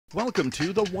Welcome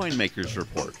to the Winemakers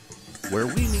Report, where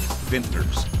we meet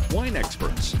vintners, wine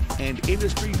experts, and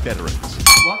industry veterans.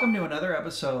 Welcome to another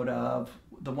episode of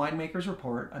the Winemakers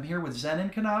Report. I'm here with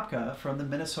Zenon Konopka from the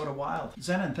Minnesota Wild.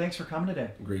 Zenon, thanks for coming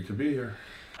today. Great to be here.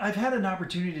 I've had an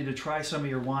opportunity to try some of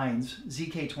your wines,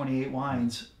 ZK28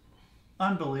 Wines.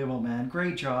 Unbelievable, man.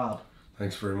 Great job.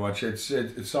 Thanks very much. It's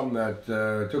something that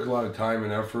took a lot of time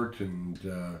and effort, and it's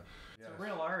a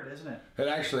real art, isn't it? it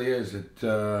actually is.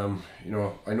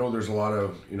 I know there's a lot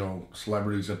of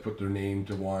celebrities that put their name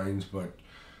to wines, but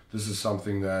this is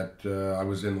something that I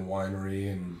was in the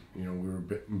winery, and we were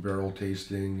barrel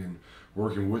tasting and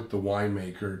working with the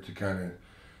winemaker to kind of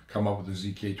come up with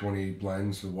the ZK28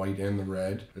 blends, the white and the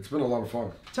red. It's been a lot of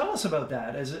fun. Tell us about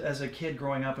that as a kid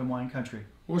growing up in wine country.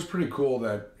 It was pretty cool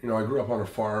that, I grew up on a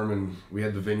farm and we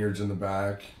had the vineyards in the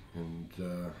back, and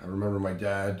I remember my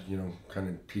dad, kind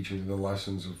of teaching me the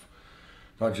lessons of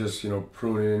not just,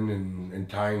 pruning and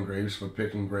tying grapes, but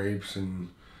picking grapes, and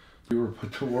we were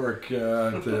put to work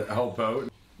to help out.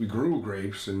 We grew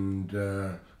grapes and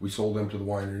we sold them to the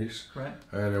wineries. Right.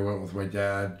 And I went with my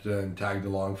dad and tagged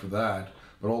along for that.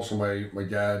 But also my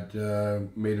dad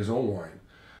made his own wine.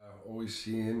 Always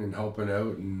seeing and helping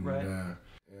out, and right.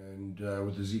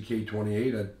 With the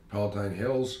ZK28 at Palatine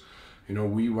Hills,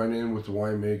 we went in with the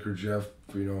winemaker Jeff,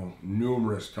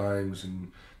 numerous times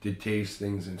and did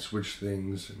tastings and switched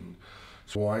things, and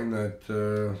it's wine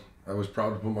that I was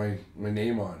proud to put my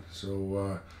name on.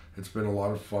 So it's been a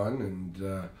lot of fun, and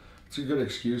it's a good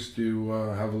excuse to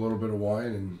have a little bit of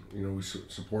wine, and we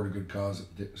support a good cause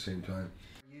at the same time.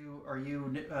 Are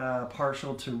you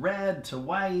partial to red, to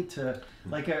white, or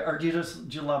do you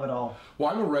love it all?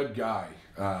 Well, I'm a red guy,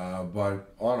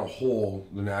 but on a whole,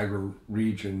 the Niagara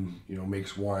region,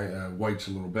 makes wine whites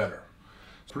a little better.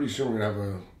 Pretty soon we're gonna have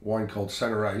a wine called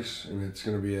Center Ice, and it's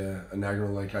gonna be a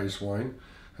Niagara-on-the-lake ice wine,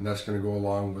 and that's gonna go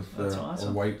along with awesome.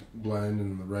 a white blend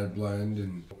and the red blend.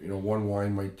 And one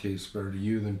wine might taste better to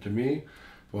you than to me,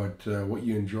 but what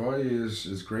you enjoy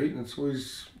is great, and it's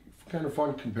always kind of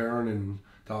fun comparing and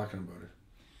talking about it.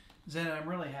 Zenon, I'm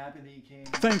really happy that you came.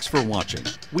 Thanks for watching.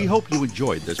 We hope you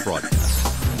enjoyed this broadcast.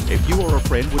 If you or a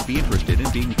friend would be interested in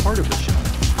being part of the show,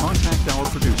 contact our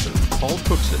producer,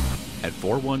 Cookson, at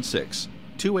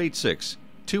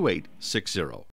 416-286-2860.